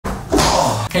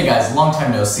Hey guys, long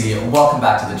time no see. Welcome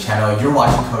back to the channel. You're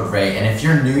watching Code Ray, and if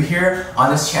you're new here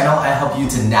on this channel, I help you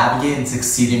to navigate and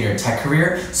succeed in your tech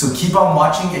career. So keep on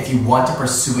watching if you want to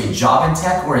pursue a job in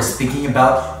tech or is thinking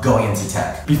about going into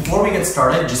tech. Before we get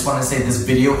started, just want to say this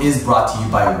video is brought to you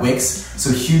by Wix.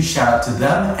 So huge shout out to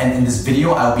them. And in this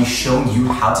video, I'll be showing you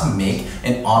how to make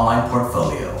an online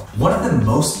portfolio. One of the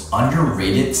most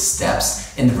underrated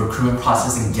steps in the recruitment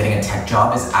process in getting a tech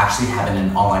job is actually having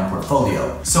an online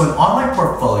portfolio. So an online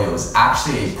portfolio is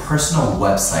actually a personal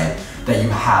website that you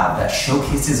have that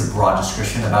showcases a broad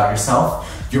description about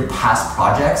yourself, your past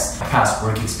projects, past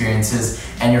work experiences,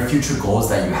 and your future goals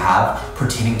that you have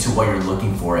pertaining to what you're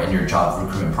looking for in your job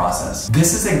recruitment process.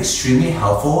 This is extremely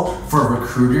helpful for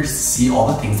recruiters to see all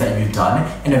the things that you've done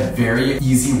in a very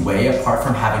easy way apart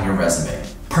from having your resume.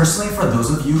 Personally, for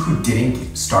those of you who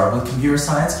didn't start with computer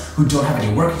science, who don't have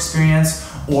any work experience,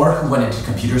 or who went into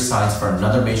computer science for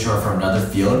another major or for another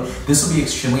field, this will be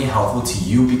extremely helpful to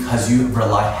you because you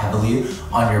rely heavily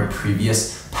on your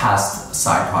previous past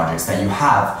side projects that you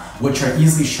have, which are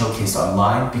easily showcased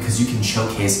online because you can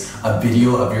showcase a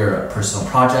video of your personal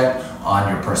project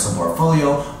on your personal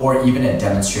portfolio or even a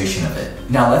demonstration of it.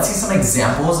 Now let's see some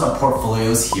examples of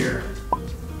portfolios here.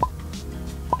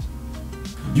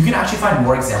 You can actually find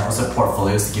more examples of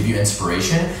portfolios to give you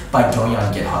inspiration by going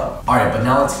on GitHub. All right, but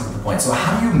now let's get to the point. So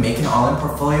how do you make an online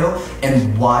portfolio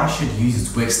and why should you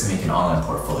use Wix to make an online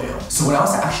portfolio? So when I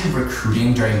was actually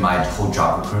recruiting during my whole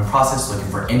job recruitment process, looking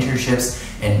for internships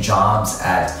and jobs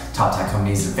at top tech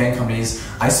companies and fan companies,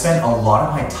 I spent a lot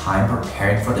of my time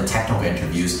preparing for the technical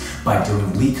interviews by doing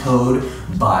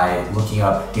Leetcode, by looking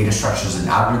up data structures and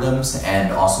algorithms,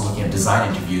 and also looking at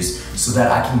design interviews so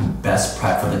that I can best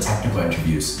prep for the technical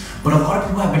interviews. But a lot of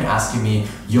people have been asking me,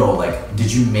 yo, like,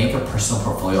 did you make a personal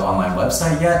portfolio online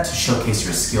website yet to showcase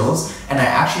your skills? And I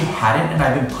actually hadn't, and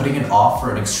I've been putting it off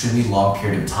for an extremely long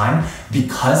period of time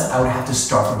because I would have to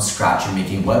start from scratch in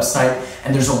making a website.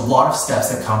 And there's a lot of steps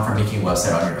that come from making a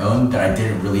website on your own that I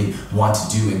didn't really want to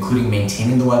do, including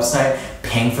maintaining the website,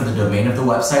 paying for the domain of the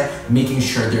website, making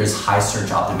sure there's high search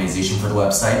optimization for the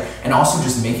website, and also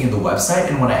just making the website.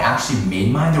 And when I actually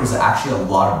made mine, there was actually a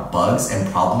lot of bugs and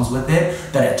problems with it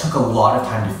that it took a lot of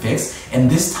time to fix. And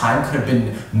this time could have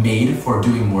been made for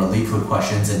doing more Leetcode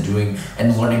questions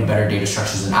and learning better data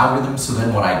structures and algorithms. So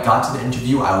then when I got to the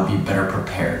interview, I would be better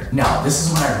prepared. Now, this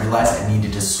is when I realized I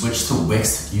needed to switch to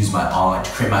Wix to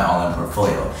create my online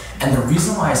portfolio. And the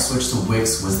reason why I switched to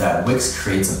Wix was that Wix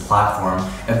creates a platform,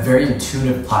 a very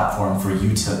intuitive platform for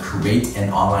you to create an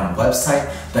online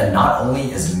website that not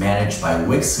only is managed by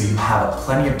Wix, so you have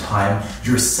plenty of time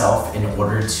yourself in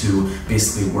order to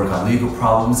basically work on legal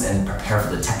problems and prepare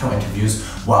for the technical interviews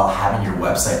while having your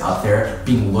website up there,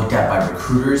 being looked at by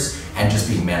recruiters and just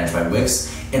being managed by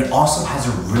Wix. It also has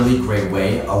a really great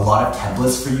way, a lot of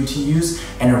templates for you to use,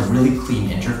 and a really clean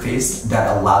interface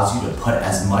that allows you to put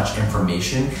as much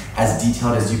information as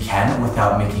detailed as you can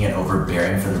without making it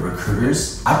overbearing for the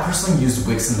recruiters. I personally used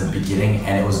Wix in the beginning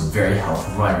and it was very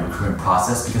helpful for my recruitment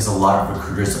process because a lot of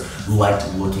recruiters liked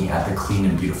looking at the clean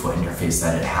and beautiful interface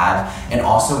that it had, and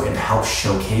also it helped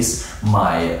showcase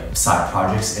my side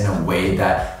projects in a way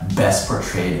that best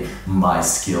portrayed my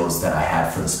skills that I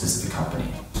had for the specific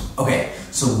company. Okay,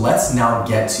 so let's now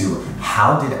get to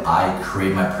how did I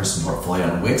create my personal portfolio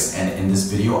on Wix, and in this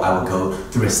video I will go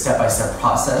through a step-by-step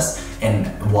process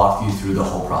and walk you through the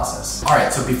whole process. All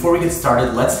right, so before we get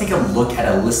started, let's take a look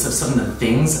at a list of some of the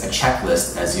things, a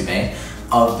checklist as you may,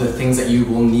 of the things that you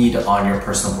will need on your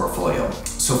personal portfolio.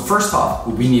 So first off,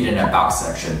 we need an about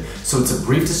section. So it's a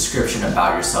brief description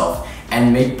about yourself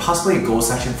and maybe possibly a goal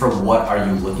section for what are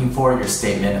you looking for, your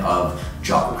statement of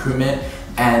job recruitment.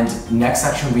 And next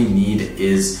section we need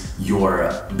is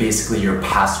basically your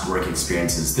past work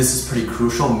experiences. This is pretty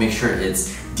crucial. Make sure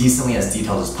it's decently as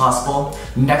detailed as possible.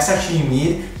 Next section you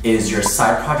need is your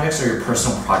side projects or your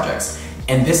personal projects.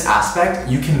 In this aspect,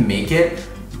 you can make it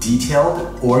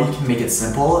detailed or you can make it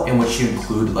simple, in which you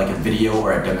include like a video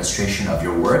or a demonstration of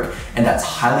your work, and that's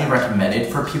highly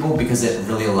recommended for people because it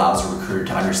really allows a recruiter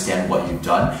to understand what you've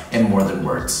done in more than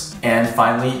words. And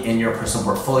finally, in your personal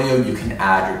portfolio, you can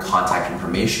add your contact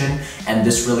information, and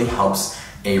this really helps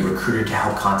a recruiter to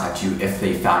help contact you if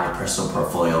they found your personal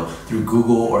portfolio through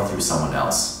Google or through someone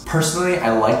else. Personally,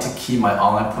 I like to keep my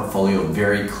online portfolio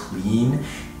very clean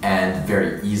and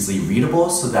very easily readable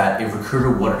so that a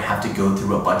recruiter wouldn't have to go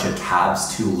through a bunch of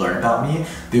tabs to learn about me.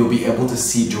 They will be able to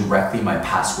see directly my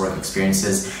past work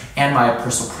experiences and my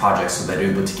personal projects so that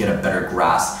they're able to get a better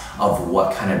grasp of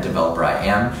what kind of developer I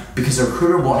am, because a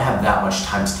recruiter won't have that much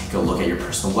time to take a look at your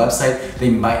personal website. They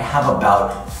might have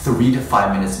about 3 to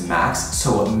 5 minutes max,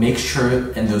 so make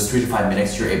sure in those 3 to 5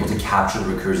 minutes you're able to capture the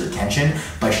recruiter's attention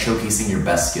by showcasing your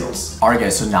best skills. Alright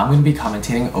guys, so now I'm going to be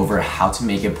commentating over how to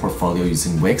make a portfolio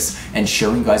using Wix and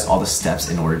showing you guys all the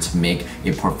steps in order to make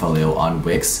a portfolio on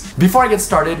Wix. Before I get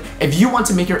started, if you want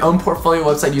to make your own portfolio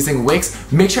website using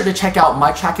Wix, make sure to check out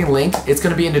my tracking link. It's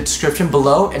going to be in the description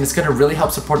below and it's going to really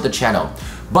help support the channel.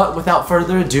 But without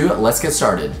further ado, let's get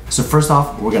started. So first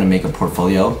off, we're going to make a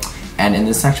portfolio. And in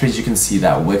this next page, you can see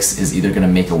that Wix is either going to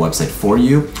make a website for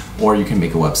you or you can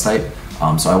make a website.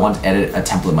 So I want to edit a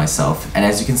template myself. And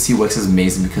as you can see, Wix is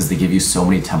amazing because they give you so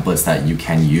many templates that you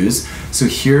can use. So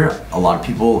here, a lot of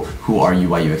people who are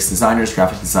UI UX designers,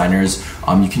 graphic designers,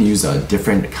 you can use a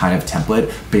different kind of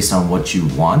template based on what you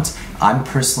want. I'm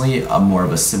personally more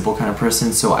of a simple kind of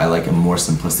person, so I like a more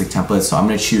simplistic template. So I'm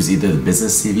going to choose either the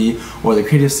business CV or the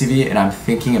creative CV, and I'm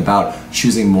thinking about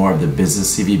choosing more of the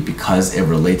business CV because it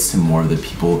relates to more of the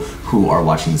people who are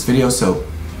watching this video. So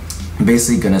I'm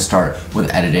basically going to start with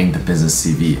editing the business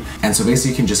CV. And so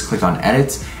basically you can just click on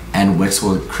edit and Wix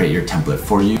will create your template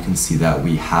for you. You can see that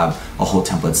we have a whole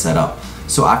template set up.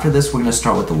 So after this, we're going to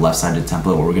start with the left-sided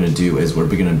template. What we're going to do is we're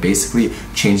going to basically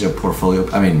change your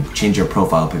change your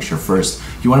profile picture first.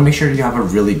 You want to make sure you have a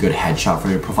really good headshot for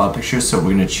your profile picture. So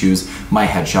we're going to choose my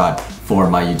headshot for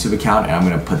my YouTube account and I'm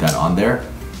going to put that on there.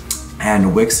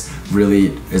 And Wix really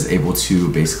is able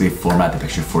to basically format the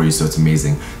picture for you, so it's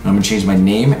amazing. And I'm going to change my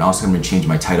name and also I'm going to change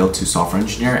my title to software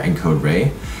engineer and code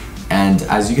Ray. And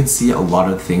as you can see, a lot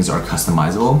of things are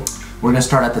customizable. We're going to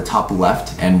start at the top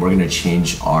left and we're going to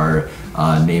change our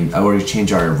name. We're going to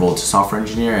change our role to software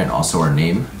engineer and also our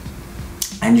name.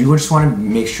 And you just want to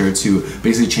make sure to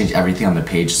basically change everything on the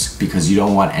page because you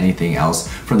don't want anything else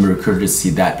from the recruiter to see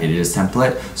that it is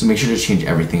template. So make sure to change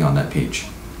everything on that page.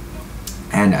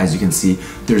 And as you can see,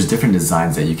 there's different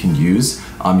designs that you can use.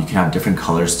 You can have different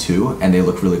colors too, and they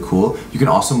look really cool. You can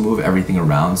also move everything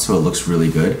around so it looks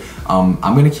really good. I'm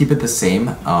gonna keep it the same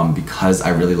because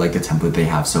I really like the template they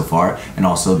have so far and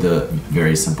also the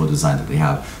very simple design that they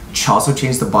have. Also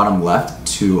change the bottom left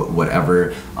to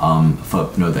whatever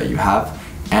footnote that you have.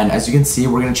 And as you can see,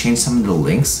 we're gonna change some of the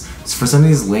links. So for some of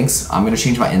these links, I'm gonna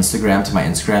change my Instagram to my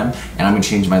Instagram and I'm gonna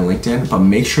change my LinkedIn, but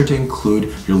make sure to include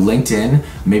your LinkedIn,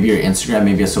 maybe your Instagram,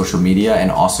 maybe a social media,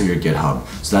 and also your GitHub.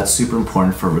 So that's super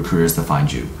important for recruiters to find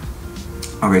you.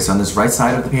 Okay, so on this right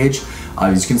side of the page,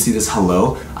 as you can see this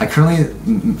hello. I currently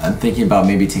am thinking about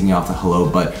maybe taking off the hello,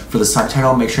 but for the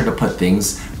subtitle, make sure to put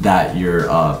things that your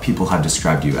people have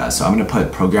described you as. So I'm gonna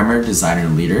put programmer, designer,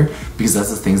 and leader because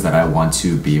that's the things that I want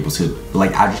to be able to,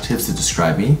 like adjectives to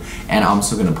describe me. And I'm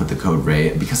also gonna put the code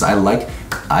Ray because I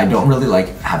don't really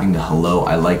like having the hello,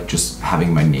 I like just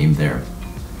having my name there.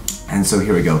 And so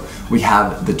here we go. We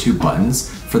have the two buttons.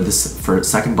 For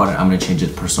second button, I'm gonna change it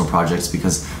to personal projects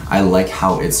because I like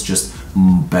how it's just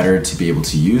better to be able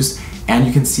to use. And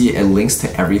you can see it links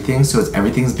to everything, so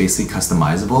everything's basically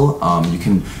customizable. You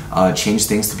can change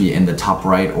things to be in the top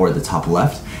right or the top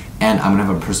left. And I'm gonna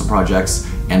have a personal projects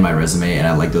and my resume, and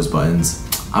I like those buttons.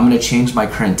 I'm gonna change my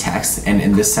current text, and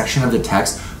in this section of the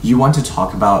text, you want to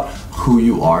talk about who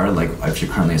you are, like if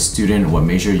you're currently a student, what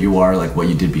major you are, like what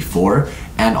you did before,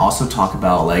 and also talk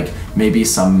about like maybe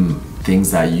some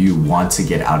things that you want to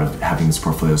get out of having this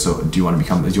portfolio. So do you want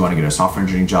to get a software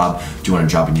engineering job? Do you want a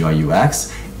job in UI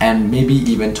UX? And maybe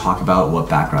even talk about what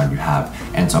background you have.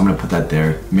 And so I'm gonna put that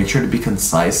there. Make sure to be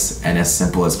concise and as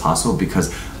simple as possible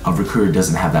because a recruiter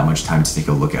doesn't have that much time to take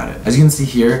a look at it. As you can see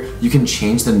here, you can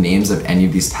change the names of any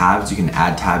of these tabs. You can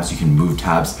add tabs, you can move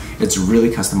tabs. It's really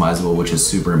customizable, which is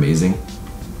super amazing.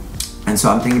 And so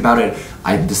I'm thinking about it,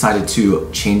 I decided to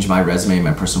change my resume and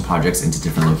my personal projects into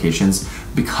different locations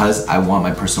because I want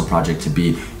my personal project to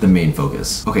be the main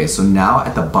focus. Okay, so now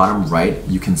at the bottom right,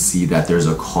 you can see that there's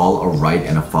a call, a write,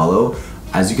 and a follow.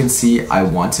 As you can see, I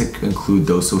want to include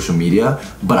those social media,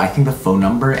 but I think the phone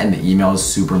number and the email is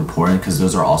super important because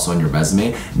those are also on your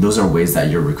resume. Those are ways that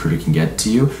your recruiter can get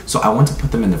to you. So I want to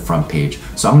put them in the front page.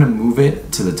 So I'm gonna move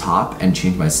it to the top and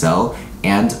change my cell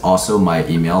and also my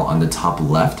email on the top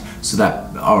left so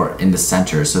that, or in the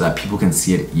center, so that people can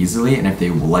see it easily, and if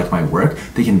they like my work,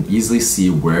 they can easily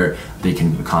see where they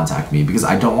can contact me, because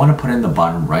I don't want to put it in the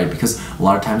bottom right, because a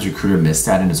lot of times recruiter miss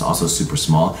that and it's also super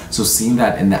small. So seeing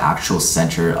that in the actual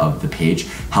center of the page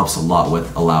helps a lot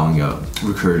with allowing a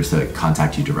recruiter to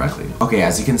contact you directly. Okay,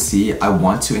 as you can see, I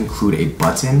want to include a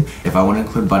button. If I want to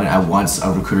include a button, I want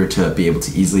a recruiter to be able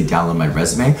to easily download my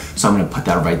resume. So I'm going to put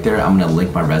that right there. I'm going to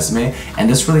link my resume, and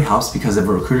this really helps because if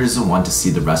a recruiter doesn't want to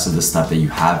see the rest of the stuff that you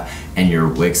have in your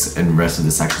Wix and rest of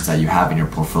the sections that you have in your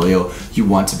portfolio, you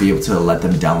want to be able to let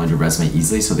them download your resume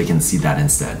easily so they can see that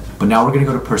instead. But now we're gonna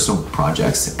go to personal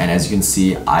projects, and as you can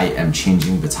see, I am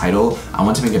changing the title. I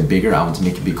want to make it bigger. I want to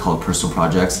make it be called personal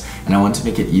projects, and I want to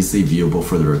make it easily viewable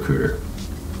for the recruiter.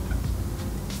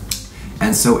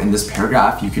 And so in this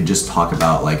paragraph, you could just talk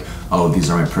about like, oh, these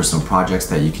are my personal projects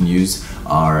that you can use,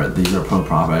 or these are personal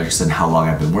projects and how long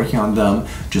I've been working on them,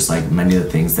 just like many of the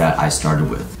things that I started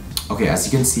with. Okay, as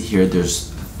you can see here, there's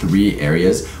 3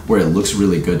 areas where it looks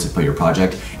really good to put your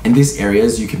project. In these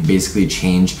areas, you can basically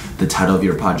change the title of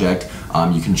your project.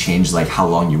 You can change like how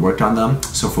long you worked on them.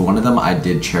 So for one of them, I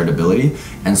did charitability.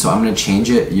 And so I'm gonna change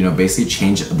it, basically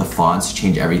change the fonts,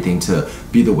 change everything to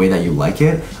be the way that you like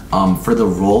it. For the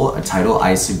role title,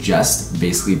 I suggest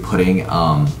basically putting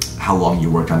how long you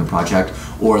worked on the project,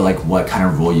 or like what kind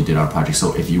of role you did on a project.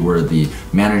 So if you were the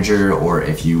manager, or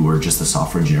if you were just the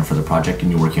software engineer for the project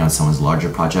and you're working on someone's larger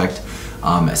project.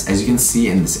 As you can see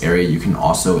in this area, you can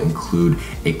also include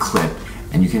a clip,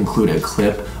 and you can include a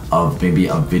clip of maybe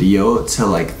a video to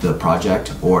like the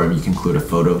project, or you can include a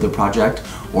photo of the project,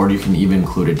 or you can even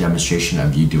include a demonstration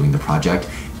of you doing the project.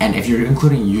 And if you're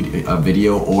including a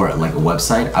video or like a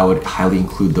website, I would highly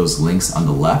include those links on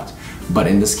the left. But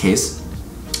in this case,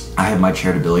 I have my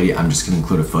charitability. I'm just gonna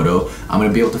include a photo. I'm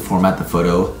gonna be able to format the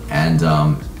photo, and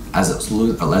as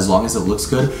long as it looks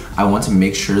good, I want to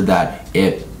make sure that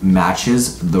it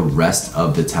matches the rest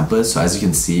of the template. So as you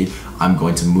can see, I'm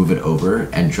going to move it over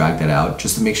and drag that out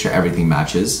just to make sure everything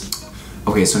matches.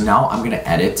 Okay, so now I'm gonna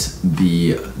edit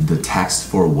the text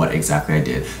for what exactly I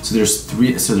did. So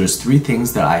there's three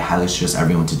things that I highly suggest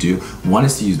everyone to do. 1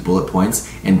 is to use bullet points,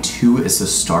 and 2 is to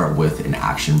start with an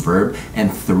action verb,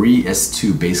 and 3 is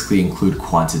to basically include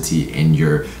quantity in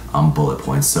your bullet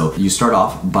points. So you start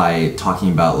off by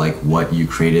talking about like what you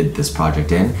created this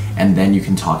project in, and then you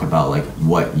can talk about like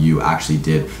what you actually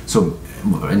did. So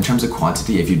in terms of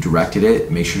quantity, if you directed it,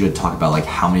 make sure to talk about like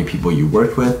how many people you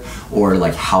worked with, or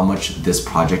like how much this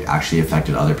project actually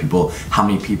affected other people, how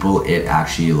many people it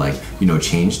actually like,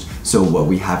 changed. So what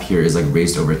we have here is like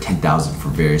raised over 10,000 for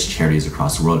various charities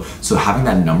across the world. So having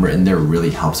that number in there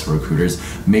really helps for recruiters.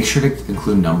 Make sure to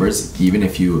include numbers, even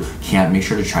if you can't, make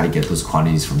sure to try to get those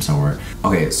quantities from somewhere.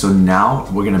 Okay, so now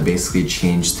we're gonna basically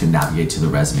change to navigate to the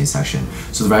resume section.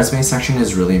 So the resume section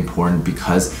is really important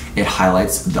because it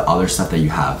highlights the other stuff that you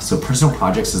have. So personal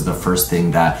projects is the first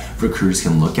thing that recruiters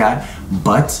can look at,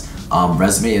 but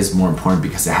resume is more important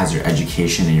because it has your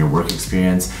education and your work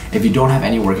experience. If you don't have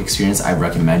any work experience, I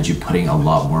recommend you putting a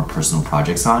lot more personal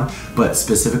projects on. But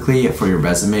specifically for your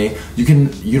resume, you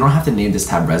don't have to name this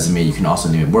tab resume. You can also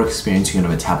name it work experience. You can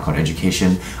have a tab called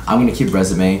education. I'm gonna keep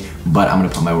resume, but I'm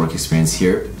gonna put my work experience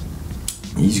here.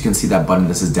 As you can see that button,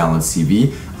 this is download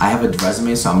CV. I have a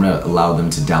resume, so I'm gonna allow them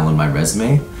to download my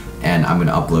resume, and I'm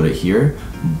gonna upload it here.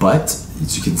 But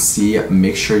as you can see,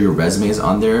 make sure your resume is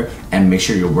on there, and make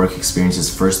sure your work experience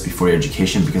is first before your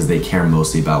education, because they care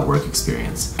mostly about work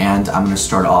experience. And I'm gonna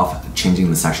start off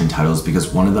changing the section titles,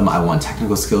 because one of them I want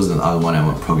technical skills and the other one I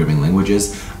want programming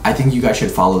languages. I think you guys should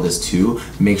follow this too.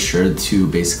 Make sure to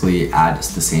basically add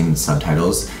the same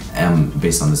subtitles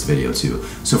based on this video too.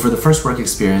 So for the first work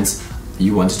experience,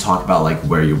 you want to talk about like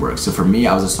where you work. So for me,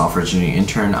 I was a software engineering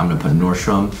intern. I'm gonna put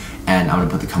Nordstrom, and I'm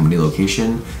gonna put the company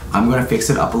location. I'm gonna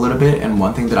fix it up a little bit, and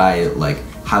one thing that I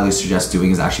highly suggest doing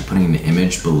is actually putting an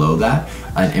image below that,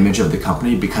 an image of the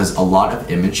company, because a lot of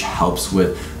image helps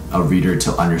with a reader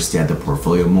to understand the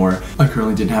portfolio more. I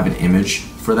currently didn't have an image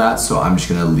for that, so I'm just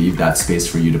gonna leave that space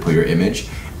for you to put your image.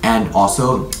 And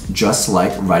also, just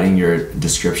like writing your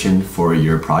description for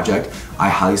your project, I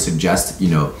highly suggest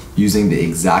using the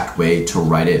exact way to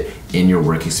write it in your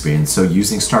work experience. So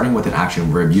starting with an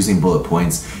action verb, using bullet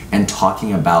points, and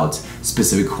talking about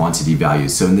specific quantity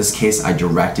values. So in this case, I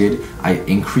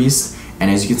increased, and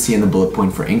as you can see in the bullet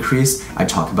point for increase, I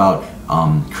talk about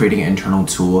creating an internal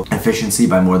tool, efficiency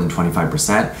by more than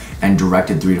 25%, and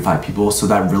directed 3 to 5 people. So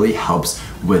that really helps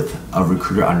with a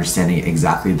recruiter understanding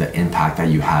exactly the impact that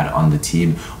you had on the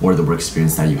team or the work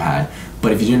experience that you had.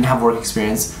 But if you didn't have work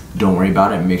experience, don't worry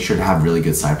about it. Make sure to have really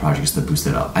good side projects to boost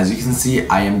it up. As you can see,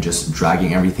 I am just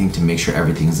dragging everything to make sure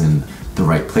everything's in the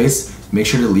right place. Make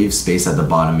sure to leave space at the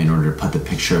bottom in order to put the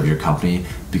picture of your company,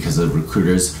 because the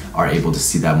recruiters are able to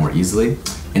see that more easily.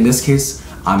 In this case,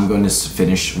 I'm going to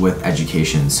finish with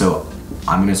education. So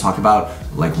I'm going to talk about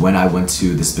like when I went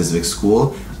to the specific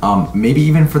school. Maybe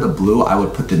even for the blue, I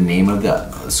would put the name of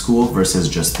the school versus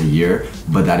just the year,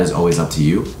 but that is always up to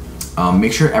you.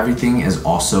 Make sure everything is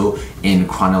also in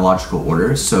chronological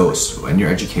order. So in your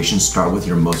education, start with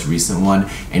your most recent one,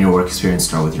 and your work experience,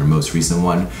 start with your most recent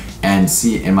one. And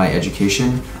see, in my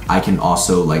education, I can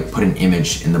also like put an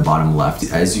image in the bottom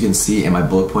left. As you can see in my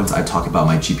bullet points, I talk about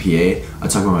my GPA, I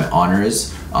talk about my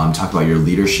honors, talk about your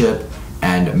leadership,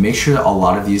 and make sure that a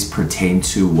lot of these pertain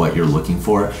to what you're looking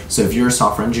for. So if you're a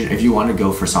software engineer, if you want to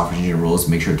go for software engineering roles,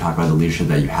 make sure to talk about the leadership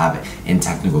that you have in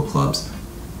technical clubs.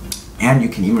 And you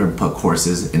can even put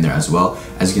courses in there as well.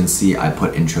 As you can see, I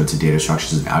put Intro to Data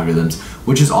Structures and Algorithms,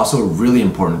 which is also a really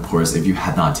important course if you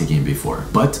had not taken it before.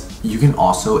 But you can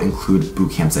also include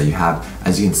boot camps that you have.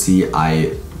 As you can see,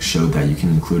 I showed that you can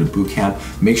include a boot camp.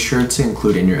 Make sure to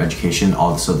include in your education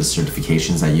also the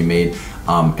certifications that you made.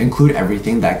 Include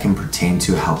everything that can pertain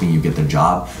to helping you get the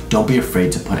job. Don't be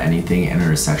afraid to put anything in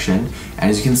a section. And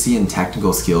as you can see in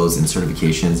technical skills and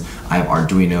certifications, I have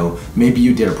Arduino. Maybe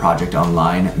you did a project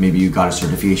online, maybe you got a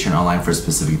certification online for a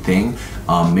specific thing.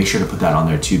 Make sure to put that on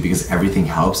there too, because everything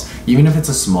helps. Even if it's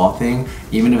a small thing,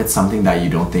 even if it's something that you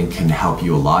don't think can help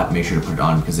you a lot, make sure to put it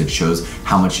on because it shows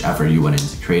how much effort you went in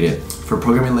to create it. For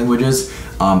programming languages,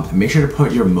 make sure to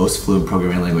put your most fluent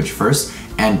programming language first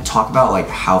and talk about like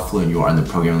how fluent you are in the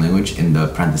programming language in the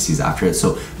parentheses after it.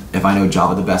 So if I know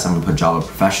Java the best, I'm gonna put Java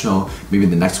Professional. Maybe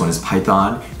the next one is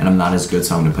Python and I'm not as good,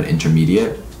 so I'm gonna put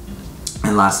Intermediate.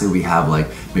 And lastly, we have like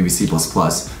maybe C++,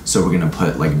 so we're gonna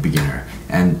put like Beginner.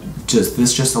 And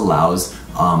this just allows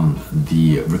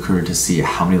the recruiter to see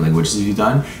how many languages you've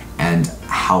done and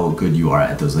how good you are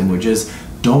at those languages.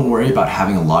 Don't worry about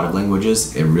having a lot of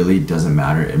languages. It really doesn't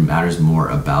matter. It matters more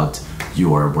about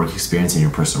your work experience and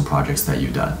your personal projects that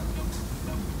you've done.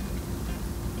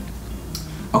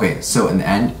 Okay, so in the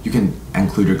end, you can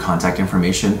include your contact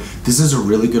information. This is a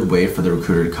really good way for the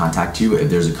recruiter to contact you if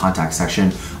there's a contact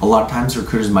section. A lot of times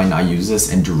recruiters might not use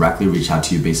this and directly reach out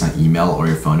to you based on email or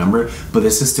your phone number, but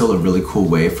this is still a really cool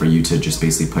way for you to just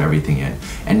basically put everything in.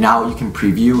 And now you can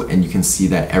preview and you can see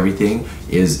that everything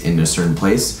is in a certain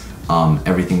place.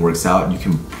 Everything works out. You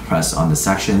can press on the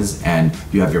sections and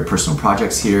you have your personal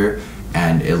projects here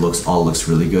and it all looks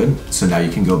really good. So now you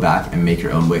can go back and make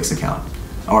your own Wix account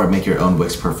or make your own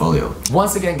Wix portfolio.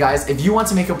 Once again, guys, if you want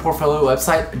to make a portfolio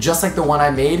website just like the one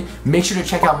I made, make sure to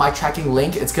check out my tracking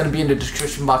link. It's gonna be in the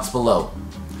description box below.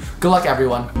 Good luck,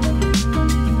 everyone.